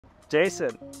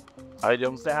Jason, How you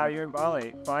doing? so how you're in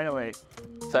Bali, finally.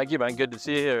 Thank you, man. Good to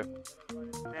see you here.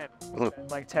 Man,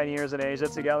 like 10 years in Asia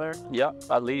together. Yeah,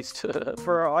 at least.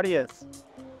 For our audience,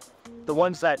 the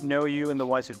ones that know you and the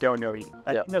ones who don't know you,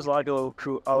 I Yeah. think there's a lot of people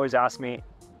who always ask me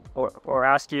or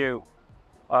ask you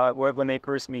when they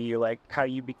first meet you, like how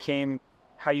you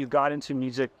got into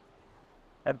music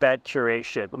about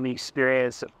curation, and the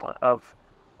experience of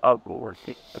or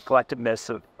the collectiveness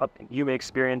of human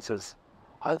experiences.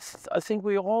 I think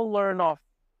we all learn off.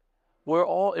 We're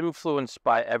all influenced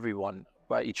by everyone,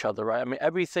 by each other, right? I mean,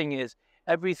 everything.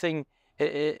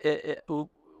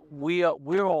 We're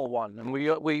all one, and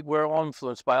we're all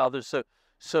influenced by others.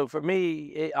 So for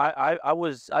me, I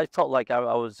felt like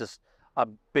I was just a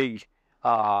big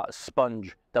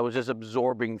sponge that was just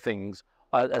absorbing things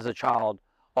as a child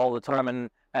all the time,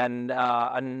 and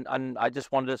I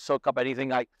just wanted to soak up anything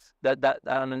like that,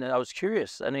 and I was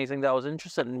curious, anything that I was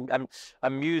interested in,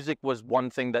 and music was one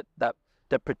thing that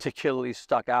particularly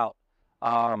stuck out.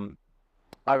 I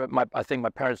think my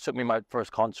parents took me, my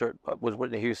first concert was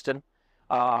Whitney Houston,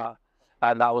 and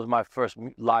that was my first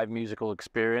live musical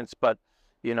experience. But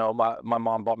you know, my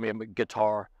mom bought me a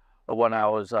guitar when I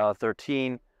was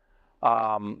 13.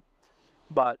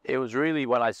 But it was really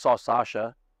when I saw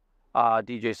Sasha,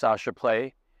 DJ Sasha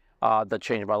play, that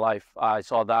changed my life. I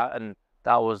saw that, and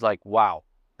that was like, wow,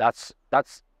 that's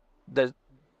the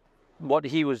what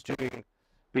he was doing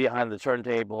behind the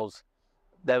turntables.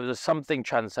 There was something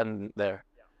transcendent there,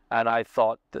 and I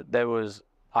thought that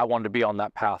I wanted to be on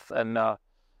that path, and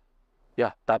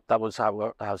yeah, that was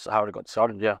how it got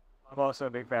started. Yeah. I'm also a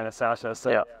big fan of Sasha, so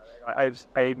Yeah. I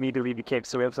immediately became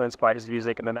so influenced by his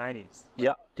music in the 90s.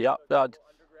 Yeah.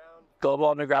 Global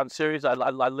Underground series. I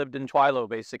lived in Twilo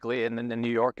basically in New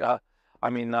York.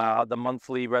 The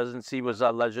monthly residency was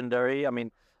legendary. I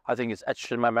mean, I think it's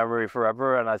etched in my memory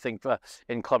forever, and I think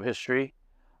in club history,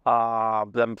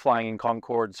 them flying in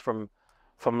Concords from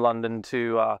London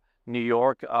to New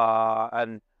York,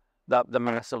 and the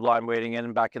massive line waiting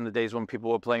in back in the days when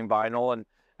people were playing vinyl,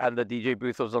 and the DJ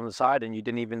booth was on the side, and you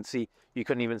couldn't even see,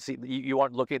 you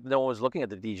weren't looking, no one was looking at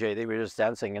the DJ, they were just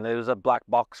dancing, and there was a black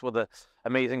box with an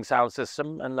amazing sound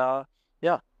system, and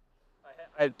yeah.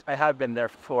 I have been there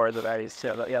for the 90s,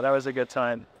 so yeah, that was a good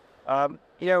time.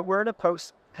 We're in a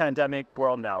post-pandemic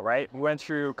world now, right? We went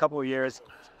through a couple of years,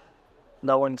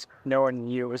 no one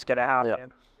knew it was going to happen. Yeah.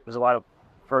 There's a lot of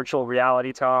virtual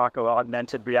reality talk or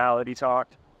augmented reality talk.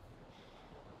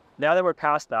 Now that we're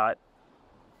past that,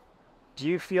 do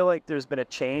you feel like there's been a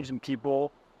change in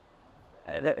people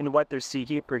and what they're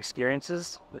seeking for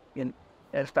experiences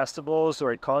at festivals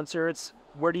or at concerts?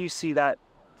 Where do you see that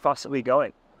possibly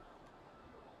going?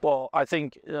 Well, I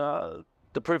think the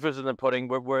proof is in the pudding.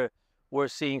 We're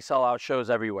seeing sellout shows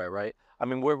everywhere, right? I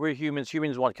mean, we're humans.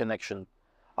 Humans want connection.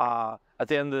 At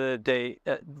the end of the day,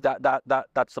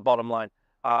 that's the bottom line.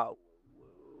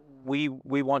 We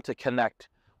want to connect.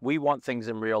 We want things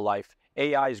in real life.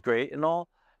 AI is great and all,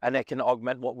 and it can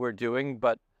augment what we're doing,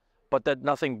 but that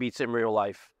nothing beats in real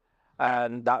life.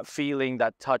 And that feeling,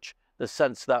 that touch, the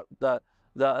sense, that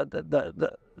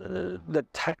the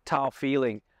tactile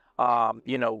feeling. I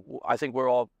think we're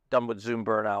all done with Zoom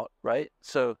burnout, right?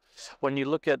 So when you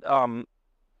look at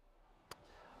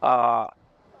I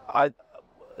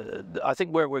think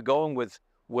where we're going with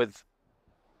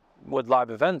live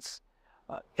events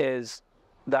is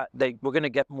that we're going to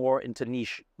get more into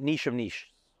niche of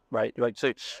niche, right? Right.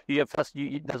 So you have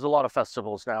there's a lot of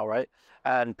festivals now, right?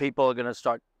 And people are going to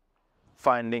start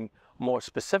finding more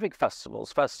specific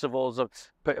festivals of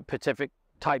specific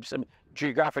types of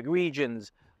geographic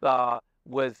regions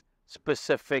with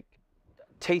specific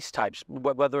taste types,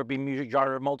 whether it be music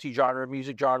genre, multi-genre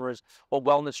music genres, or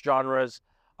wellness genres.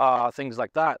 Things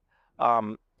like that. I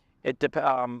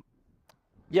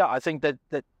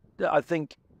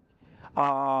think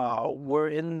we're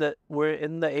in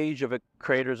the age of a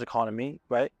creator's economy,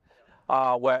 right?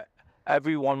 Where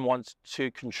everyone wants to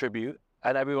contribute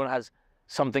and everyone has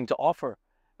something to offer,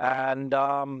 and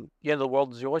the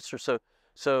world is your oyster.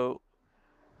 So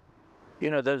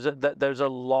there's a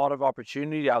lot of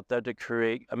opportunity out there to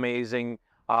create amazing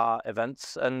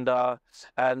events, and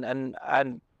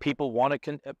people want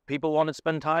to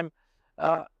spend time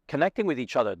connecting with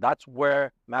each other. That's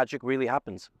where magic really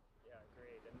happens.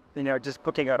 Yeah, great. Just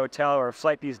booking a hotel or a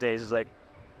flight these days is like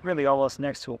really almost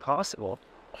next to impossible.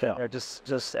 Yeah.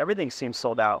 Just everything seems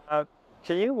sold out.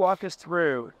 Can you walk us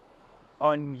through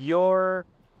on your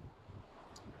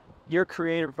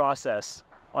creative process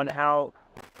on how,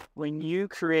 when you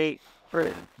create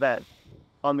for that,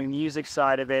 on the music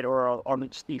side of it or on the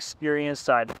experience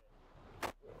side,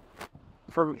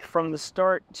 from the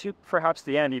start to perhaps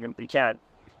the end, even if you can.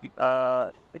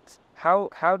 It's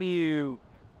how do you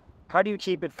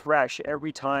keep it fresh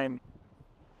every time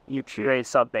you create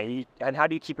something, and how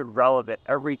do you keep it relevant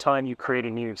every time you create a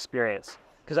new experience?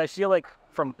 Because I feel like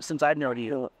since I've known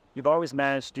you, you've always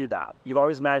managed to do that. You've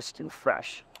always managed to keep it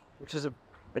fresh, which is a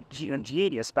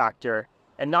genius factor,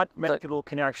 and not many people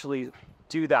can actually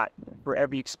do that for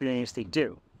every experience they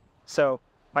do. So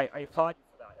I thought.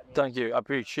 Thank you. I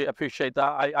appreciate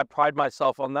that. I pride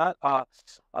myself on that.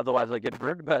 Otherwise I get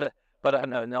burned. But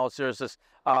in all seriousness,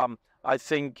 I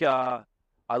think I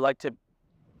like to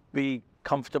be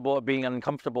comfortable at being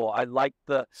uncomfortable. I like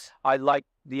the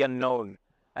unknown,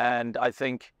 and I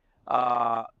think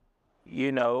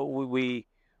you know, we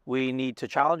need to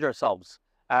challenge ourselves,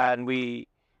 and we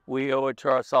owe it to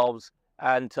ourselves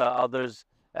and to others,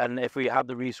 and if we have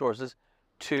the resources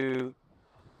to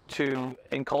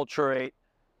enculturate,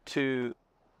 to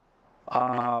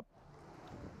offer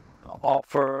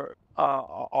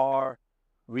our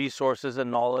resources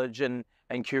and knowledge and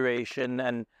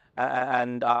curation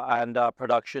and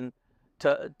production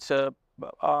to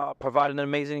provide an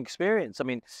amazing experience. I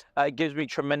mean, it gives me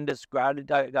tremendous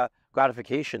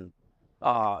gratification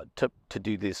to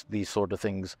do these sort of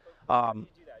things.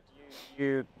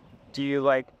 Do you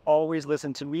like always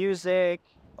listen to music?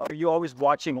 Are you always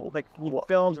watching like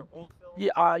films or old films?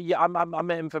 Yeah, I'm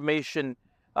an information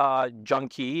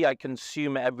junkie. I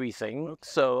consume everything. Okay.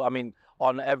 So I mean,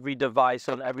 on every device,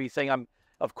 on everything. I'm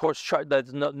of course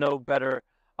there's no better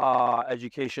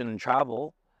education and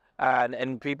travel,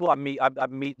 and people. I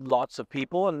meet lots of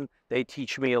people, and they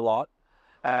teach me a lot.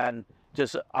 And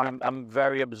just I'm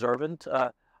very observant.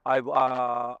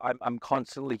 I'm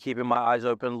constantly keeping my eyes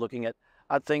open, looking at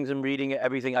things and reading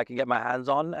everything I can get my hands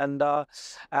on, and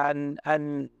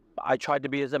I try to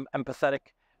be as empathetic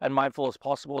and mindful as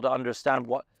possible to understand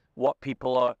what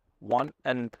people want,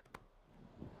 and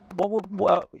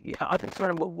yeah, I think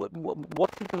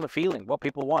what people are feeling, what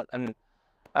people want, and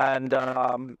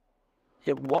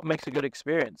yeah, what makes a good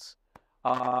experience,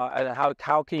 and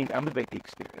how can you elevate the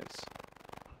experience.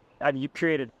 And you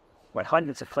created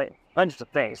hundreds of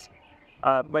things.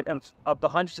 But of the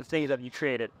hundreds of things that you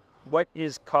created, what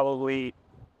is probably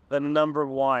the number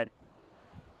one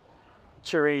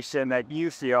curation that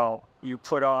you feel you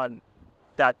put on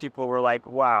that people were like,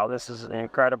 wow, this is an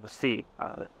incredible feat?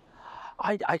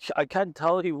 I can't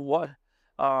tell you what,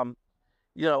 you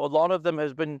know, a lot of them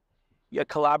has been a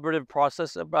collaborative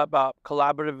process about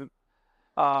collaborative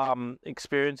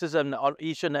experiences, and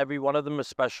each and every one of them is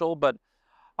special. But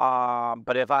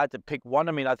if I had to pick one,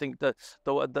 I mean, I think the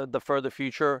Further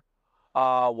Future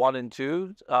 1 and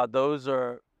 2, those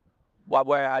are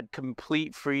where I had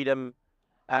complete freedom,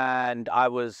 and I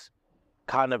was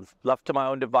kind of left to my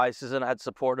own devices, and I had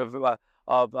support of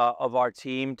our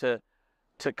team to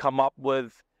come up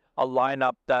with a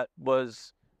lineup that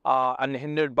was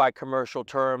unhindered by commercial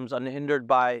terms, unhindered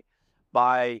by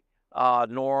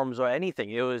norms or anything.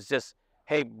 It was just,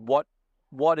 hey, what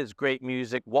is great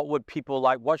music? What would people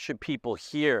like? What should people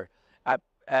hear?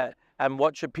 And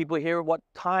what should people hear? What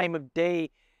time of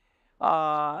day?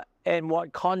 And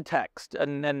what context?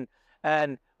 And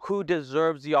who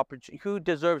deserves the opportunity? Who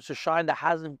deserves to shine that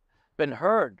hasn't been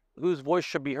heard? Whose voice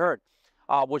should be heard?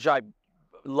 Which I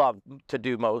love to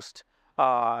do most,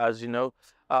 as you know.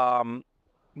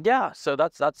 Yeah. So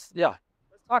that's yeah.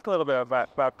 Let's talk a little bit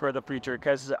about Further Future,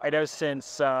 because I know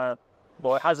since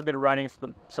well, it hasn't been running for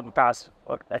the past,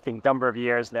 I think, number of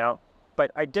years now.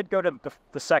 But I did go to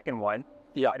the second one.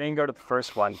 Yeah. I didn't go to the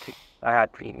first one. I had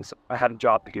meetings. I had a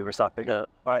job to do or something. Yeah.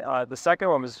 But the second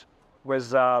one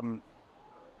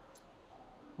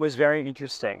was very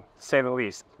interesting, to say the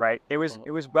least. Right? It was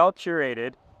well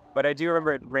curated, but I do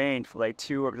remember it rained for like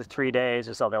 2 or 3 days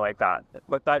or something like that.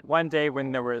 But that one day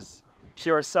when there was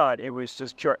pure sun, it was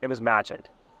just pure. It was magic.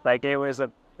 Like it was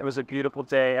a beautiful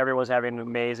day. Everyone was having an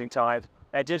amazing time.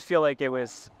 I did feel like it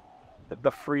was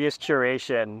the freest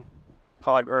curation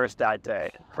on Earth that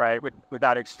day, right?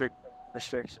 Without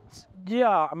restrictions.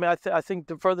 Yeah, I mean, I think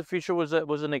the Further Future was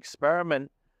an experiment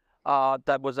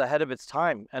that was ahead of its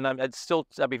time, and it's still.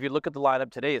 I mean, if you look at the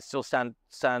lineup today, it still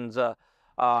stands a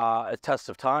test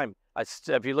of time.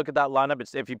 If you look at that lineup,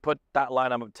 if you put that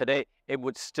lineup up today, it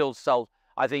would still sell.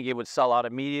 I think it would sell out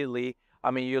immediately.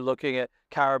 I mean, you're looking at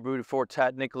Caribou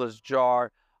Fortet, Nicholas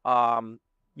Jar,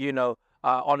 you know,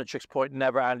 Onyx Point,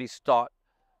 Never, Andy Stott,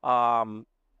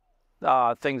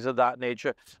 things of that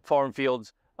nature. Foreign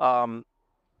Fields,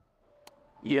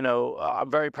 you know,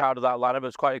 I'm very proud of that lineup. It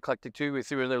was quite eclectic too. We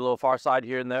threw in a little Far Side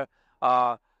here and there.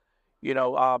 You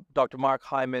know, Dr. Mark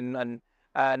Hyman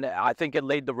And I think it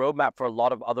laid the roadmap for a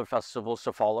lot of other festivals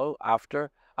to follow after,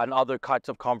 and other kinds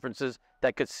of conferences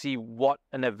that could see what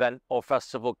an event or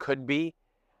festival could be,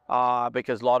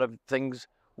 because a lot of things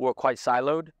were quite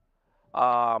siloed.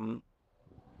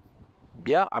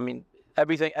 Yeah, I mean,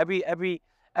 everything, every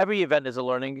event is a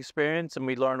learning experience, and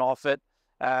we learn off it,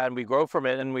 and we grow from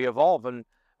it, and we evolve. And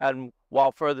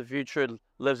while Further Future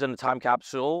lives in a time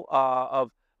capsule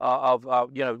of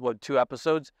 2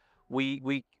 episodes,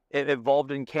 it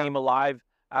evolved and came alive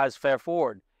as Fair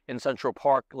Forward in Central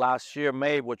Park last year,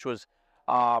 May, which was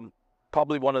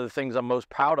probably one of the things I'm most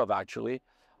proud of. Actually,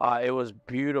 it was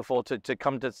beautiful to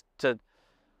come to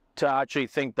actually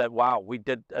think that, wow, we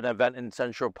did an event in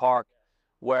Central Park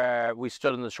where we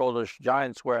stood on the shoulders of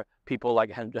giants, where people like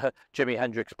Jimi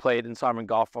Hendrix played, and Simon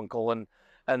Garfunkel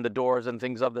and the Doors and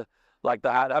things like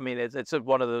that. I mean, it's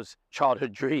one of those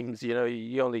childhood dreams. You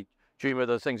only dream of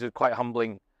those things. It's quite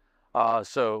humbling.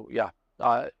 So yeah.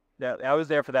 Yeah, I was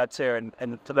there for that too,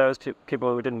 and to those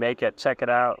people who didn't make it, check it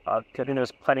out. I think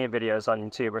there's plenty of videos on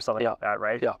YouTube or something like that,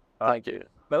 right? Yeah, thank you.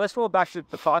 But let's roll back to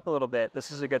the talk a little bit.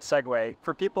 This is a good segue.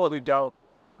 For people who don't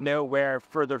know where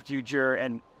Further Future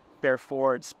and Fair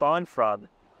Forward spawned from,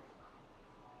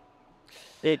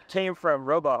 it came from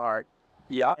Robot Heart.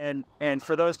 Yeah. And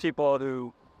for those people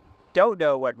who don't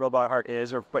know what Robot Heart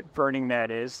is or what Burning Man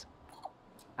is,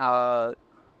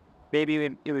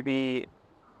 maybe it would be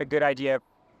a good idea,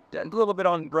 a little bit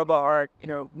on Robot Heart,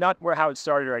 not how it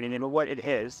started or anything, but what it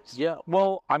is. Yeah,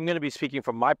 well, I'm going to be speaking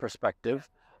from my perspective,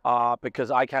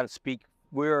 because I can't speak.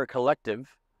 We're a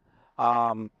collective,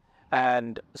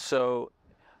 and so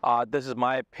this is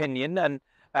my opinion, and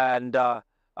I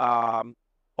am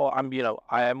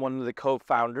one of the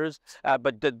co-founders,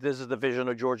 but this is the vision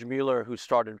of George Mueller, who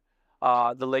started,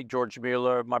 the late George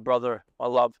Mueller, my brother. I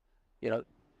love, in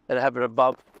heaven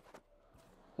above.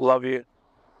 Love you.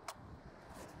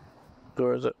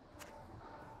 Where is it?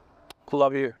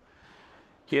 Love you.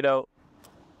 He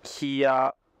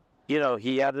had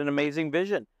an amazing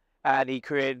vision, and he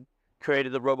created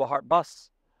the Robot Heart bus,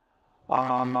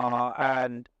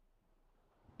 and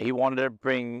he wanted to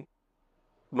bring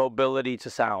mobility to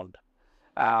sound.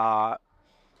 I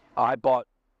bought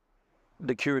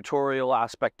the curatorial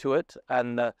aspect to it,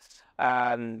 and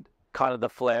kind of the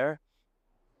flair,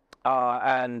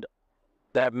 and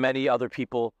there are many other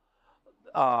people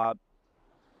that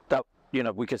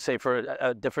we could say for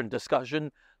a different discussion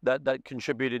that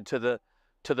contributed to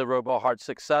the Robot Heart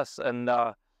success, and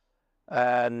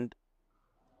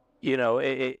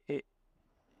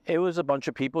it was a bunch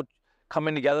of people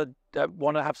coming together that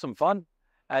want to have some fun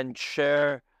and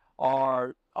share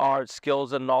our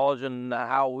skills and knowledge and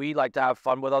how we like to have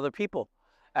fun with other people.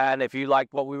 And if you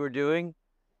like what we were doing,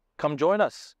 come join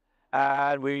us.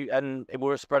 And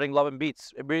we're spreading love and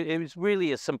beats. It was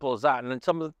really as simple as that. And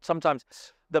sometimes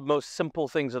the most simple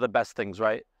things are the best things,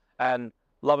 right? And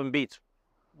love and beats.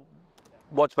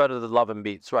 What's better than love and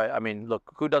beats, right? I mean, look,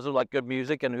 who doesn't like good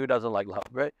music and who doesn't like love,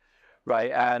 right? Right.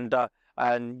 And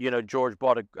George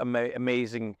brought an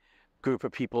amazing group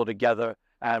of people together,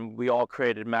 and we all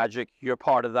created magic. You're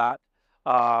part of that,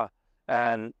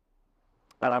 and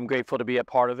I'm grateful to be a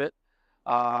part of it.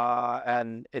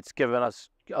 And it's given us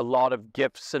a lot of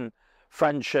gifts and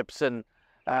friendships and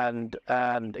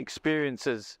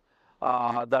experiences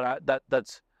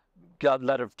that's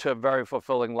led to a very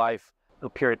fulfilling life. A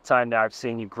period of time now, I've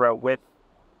seen you grow with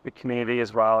the community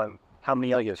as well, and how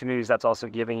many other communities that's also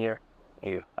giving you.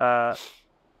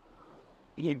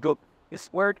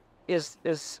 Where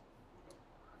is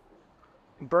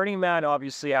Burning Man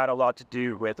obviously had a lot to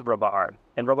do with Robot Heart,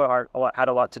 and Robot Heart had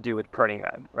a lot to do with Burning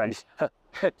Man, right?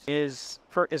 Is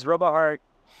Robot Heart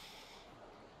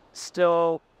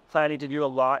still planning to do a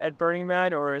lot at Burning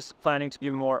Man, or is planning to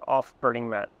do more off Burning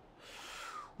Man?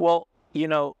 Well,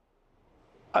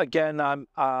 again,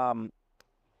 Robot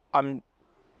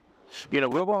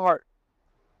Heart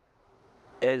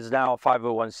is now a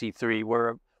 501c3.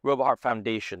 We're a Robot Heart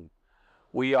Foundation.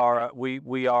 We are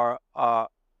a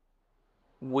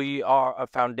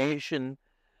foundation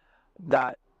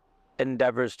that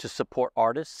endeavors to support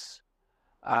artists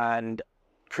and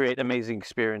create amazing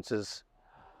experiences,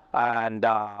 and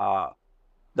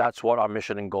that's what our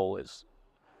mission and goal is,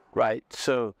 right?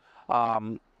 So,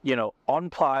 on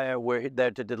Playa, we're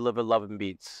there to deliver love and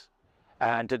beats,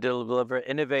 and to deliver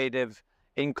innovative,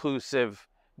 inclusive,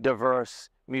 diverse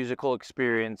musical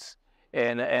experience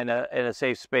in a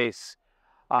safe space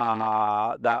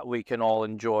that we can all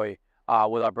enjoy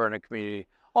with our burner community.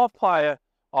 Off Playa,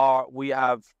 we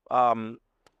have other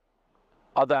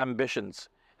ambitions,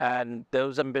 and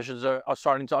those ambitions are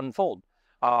starting to unfold.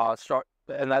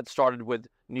 And that started with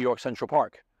New York Central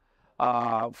Park.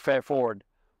 Fair Forward,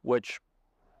 which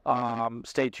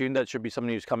stay tuned. That should be some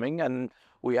news coming. And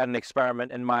we had an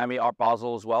experiment in Miami Art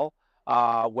Basel as well,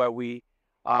 where we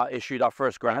issued our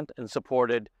first grant and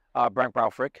supported Brent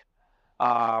Braufrick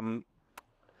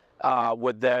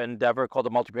with their endeavor called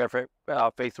the Multiplayer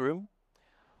Faith Room,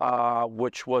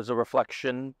 which was a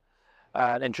reflection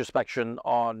and introspection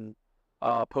on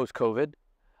post-COVID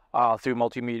through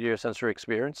multimedia sensory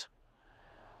experience.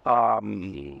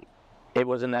 It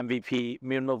was an MVP,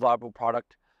 minimal viable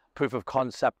product, proof of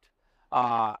concept,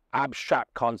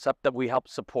 abstract concept that we helped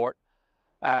support,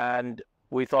 and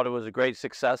we thought it was a great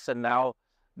success. And now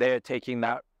they are taking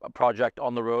that project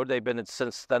on the road. They've been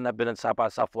since then. They've been in South by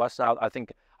Southwest. Now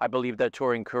I believe they're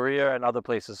touring Korea and other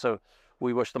places. So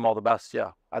we wish them all the best.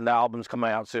 Yeah, and the album's coming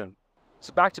out soon.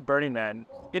 So back to Burning Man,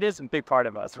 it is a big part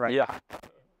of us, right? Yeah.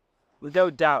 With no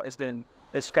doubt,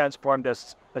 it's transformed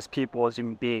us as people, as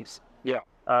human beings. Yeah.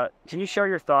 Can you share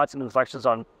your thoughts and reflections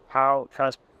on how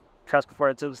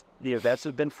transformative the events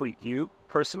have been for you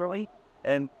personally?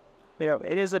 And,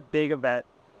 it is a big event.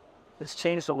 It's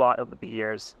changed a lot over the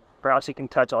years. Perhaps you can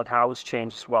touch on how it's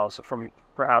changed as well. So from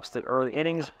perhaps the early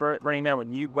innings Burning Man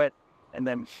when you went, and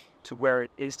then to where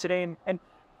it is today, and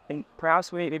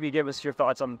perhaps maybe give us your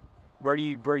thoughts on where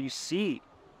you see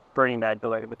Burning Man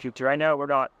going in the future. I know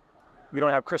we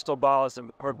don't have crystal balls,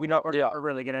 and we're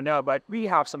really going to know, but we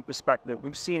have some perspective.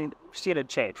 We've seen it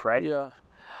change, right? Yeah.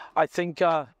 I think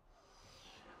I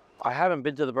haven't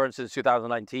been to the Burn since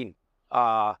 2019.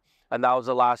 And that was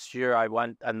the last year I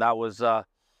went, and that was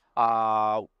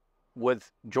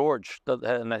with George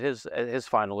and his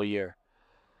final year.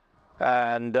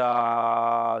 And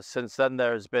since then,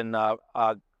 there's been a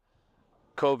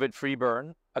COVID-free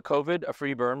burn, a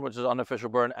free burn, which is unofficial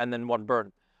burn, and then one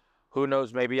burn. Who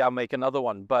knows? Maybe I'll make another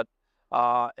one. But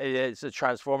it's a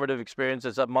transformative experience.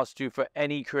 It's a must-do for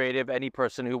any creative, any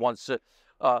person who wants to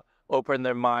open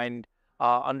their mind,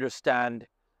 understand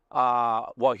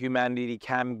what humanity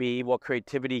can be, what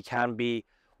creativity can be,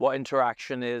 what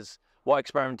interaction is, what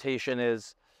experimentation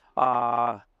is,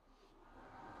 how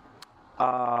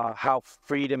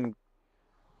freedom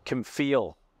can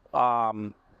feel,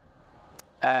 and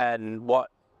what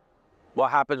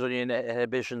happens when your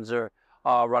inhibitions are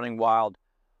running wild,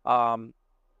 and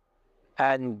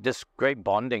just great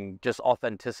bonding, just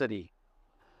authenticity.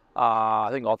 I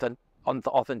think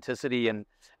authenticity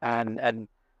and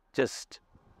just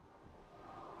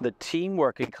the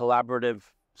teamwork and collaborative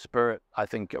spirit, I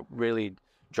think, really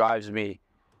drives me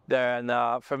there.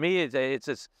 And for me, it's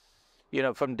just,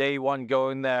 from day one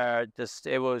going there,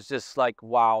 it was just like,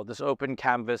 wow, this open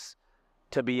canvas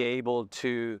to be able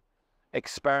to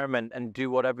experiment and do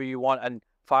whatever you want, and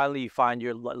finally find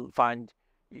your home.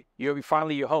 You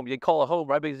call it home,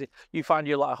 right? Because you find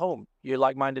your home, your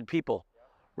like-minded people,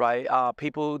 right?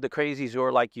 People, the crazies who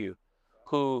are like you,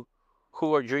 who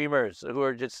are dreamers, who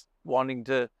are just wanting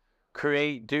to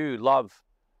create, do, love,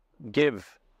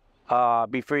 give,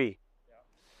 be free.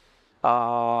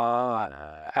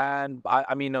 And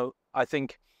I mean, I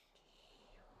think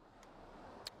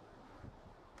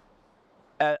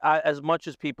as much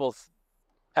as people,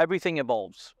 everything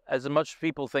evolves. As much as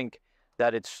people think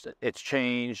that it's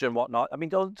changed and whatnot. I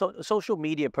mean, social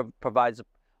media provides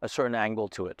a certain angle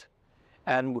to it,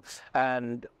 and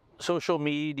social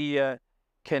media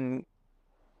can,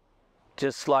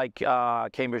 just like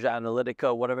Cambridge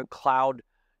Analytica, whatever,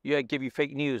 give you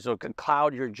fake news, or can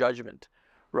cloud your judgment,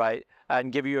 right,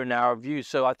 and give you a narrow view.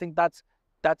 So I think that's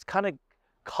kind of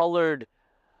colored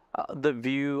the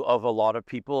view of a lot of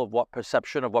people of what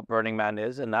perception of what Burning Man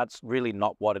is, and that's really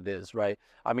not what it is, right?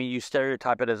 I mean, you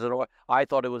stereotype it as I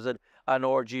thought it was an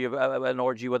orgy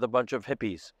with a bunch of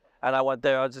hippies, and I went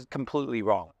there, I was just completely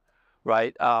wrong,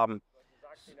 right? So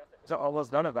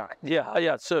almost none of that.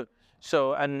 Yeah.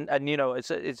 So and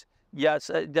it's yes,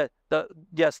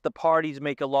 the parties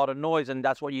make a lot of noise, and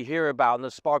that's what you hear about, and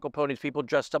the sparkle ponies, people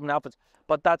dressed up in outfits,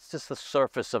 but that's just the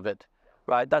surface of it,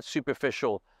 right? That's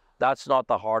superficial. That's not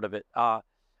the heart of it. At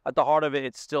the heart of it,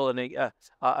 it's still an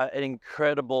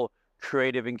incredible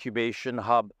creative incubation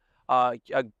hub, a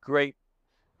great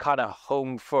kind of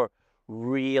home for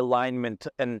realignment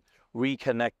and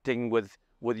reconnecting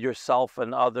with yourself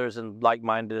and others and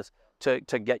like-mindedness to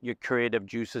get your creative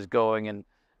juices going, and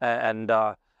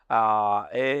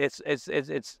it's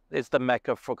the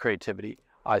mecca for creativity,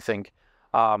 I think.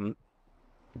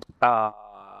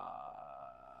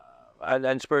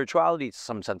 And spirituality to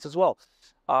some sense as well.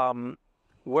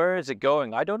 Where is it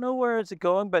going? I don't know where is it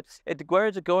going, but where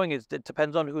is it going it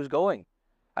depends on who's going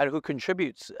and who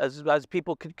contributes. As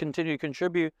people continue to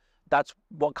contribute, that's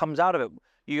what comes out of it.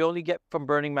 You only get from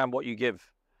Burning Man what you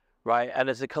give, right? And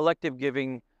it's a collective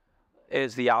giving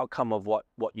is the outcome of what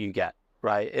you get,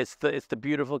 right? It's the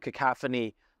beautiful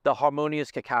cacophony, the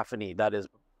harmonious cacophony that is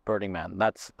Burning Man.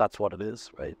 That's what it is,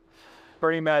 right?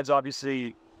 Burning Man's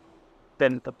obviously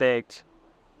been the big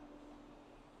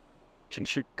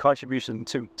contribution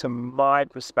to my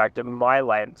perspective, my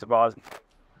lens, if I was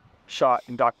shot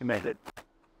and documented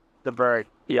the bird.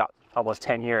 Yeah, almost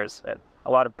 10 years, and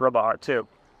a lot of Burma art too.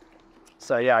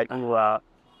 So yeah,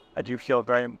 I do feel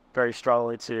very, very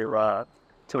strongly to what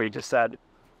you just said.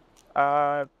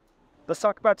 Let's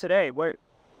talk about today. What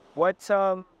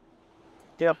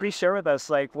please share with us,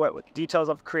 like, what details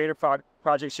of creative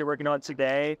projects you're working on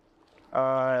today.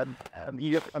 I'm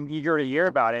eager to hear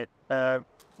about it.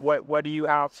 What do you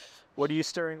have? What are you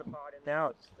stirring the pot in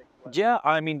now? Yeah,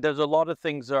 I mean, there's a lot of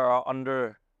things that are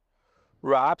under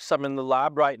wraps. I'm in the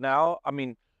lab right now. I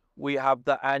mean, we have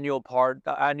the annual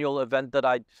event that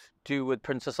I do with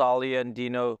Princess Alia and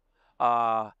Dino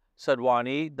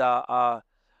Sadwani,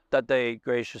 that they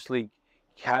graciously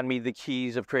hand me the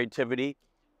keys of creativity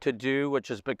to do, which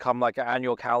has become like an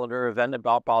annual calendar event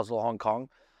about Basel, Hong Kong.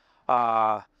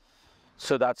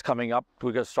 So that's coming up.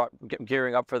 We're going to start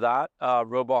gearing up for that.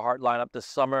 Robo Heart lineup this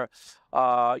summer.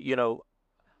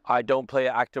 I don't play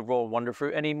an active role in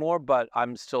Wonderfruit anymore, but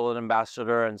I'm still an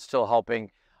ambassador and still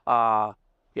helping, help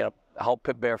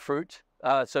it bear fruit,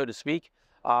 so to speak.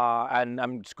 And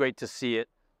it's great to see it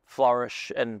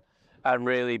flourish and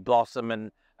really blossom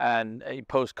and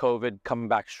post-COVID coming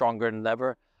back stronger than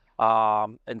ever.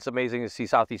 And it's amazing to see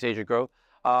Southeast Asia grow.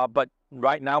 But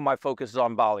right now my focus is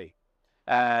on Bali,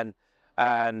 and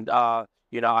I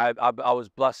was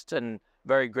blessed and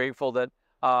very grateful that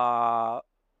a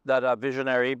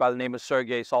visionary by the name of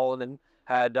Sergey Solinin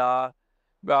had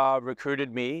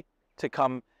recruited me to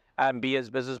come and be his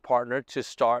business partner to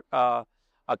start to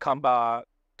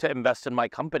invest in my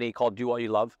company called Do What You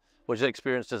Love, which is an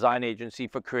experience design agency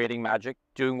for creating magic,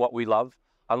 doing what we love,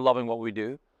 and loving what we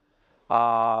do,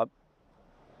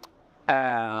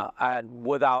 and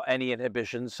without any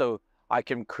inhibitions, so I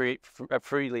can create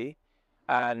freely.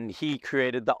 And he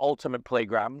created the ultimate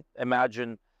playground.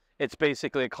 Imagine it's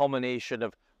basically a culmination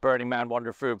of Burning Man,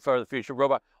 Wonderfruit, For the Future,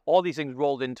 Robot, all these things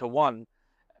rolled into one,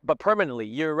 but permanently,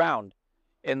 year-round,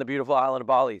 in the beautiful island of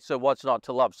Bali. So what's not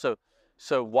to love?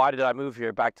 So why did I move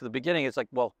here? Back to the beginning, it's like,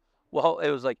 well, it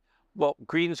was like,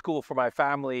 green school for my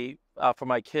family, for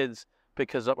my kids,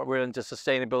 because we're into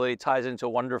sustainability, ties into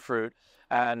Wonderfruit,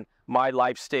 and my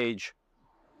life stage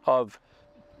of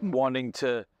wanting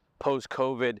to,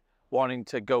 post-COVID, wanting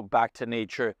to go back to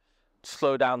nature,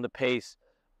 slow down the pace,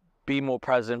 be more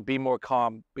present, be more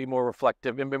calm, be more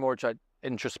reflective, and be more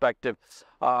introspective,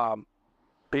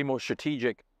 be more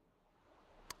strategic.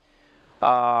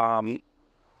 So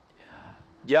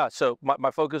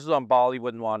my focus is on Bali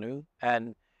with Nuanu.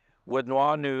 And with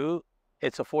Nuanu,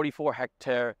 it's a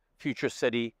 44-hectare future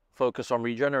city focused on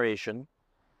regeneration,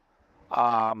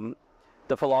 the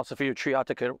philosophy of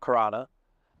Triata Karana,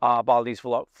 Bali's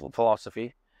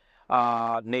philosophy,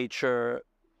 nature,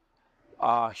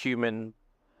 human,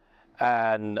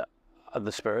 and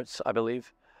the spirits, I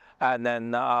believe, and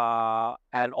then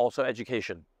and also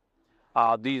education.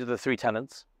 These are the three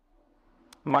tenets.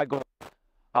 My goal,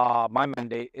 my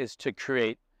mandate is to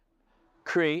create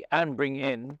and bring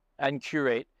in and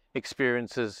curate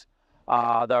experiences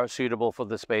that are suitable for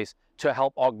the space to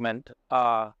help augment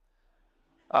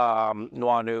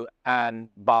Nuanu and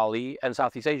Bali and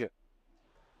Southeast Asia.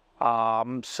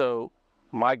 So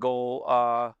my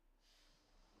goal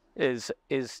is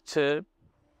to,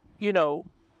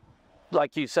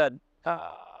 like you said,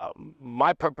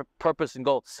 my purpose and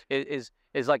goal is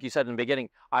like you said in the beginning,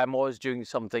 I'm always doing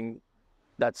something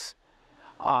that's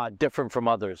different from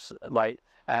others, right?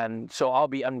 And so I'll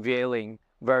be unveiling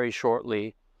very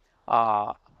shortly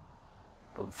 5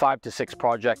 to 6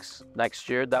 projects next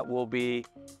year that will be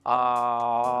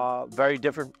very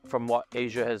different from what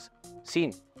Asia has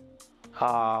seen.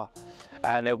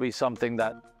 And it'll be something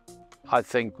that I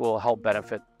think will help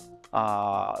benefit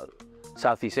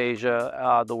Southeast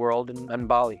Asia, the world, and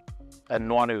Bali, and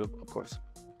Nuanu, of course.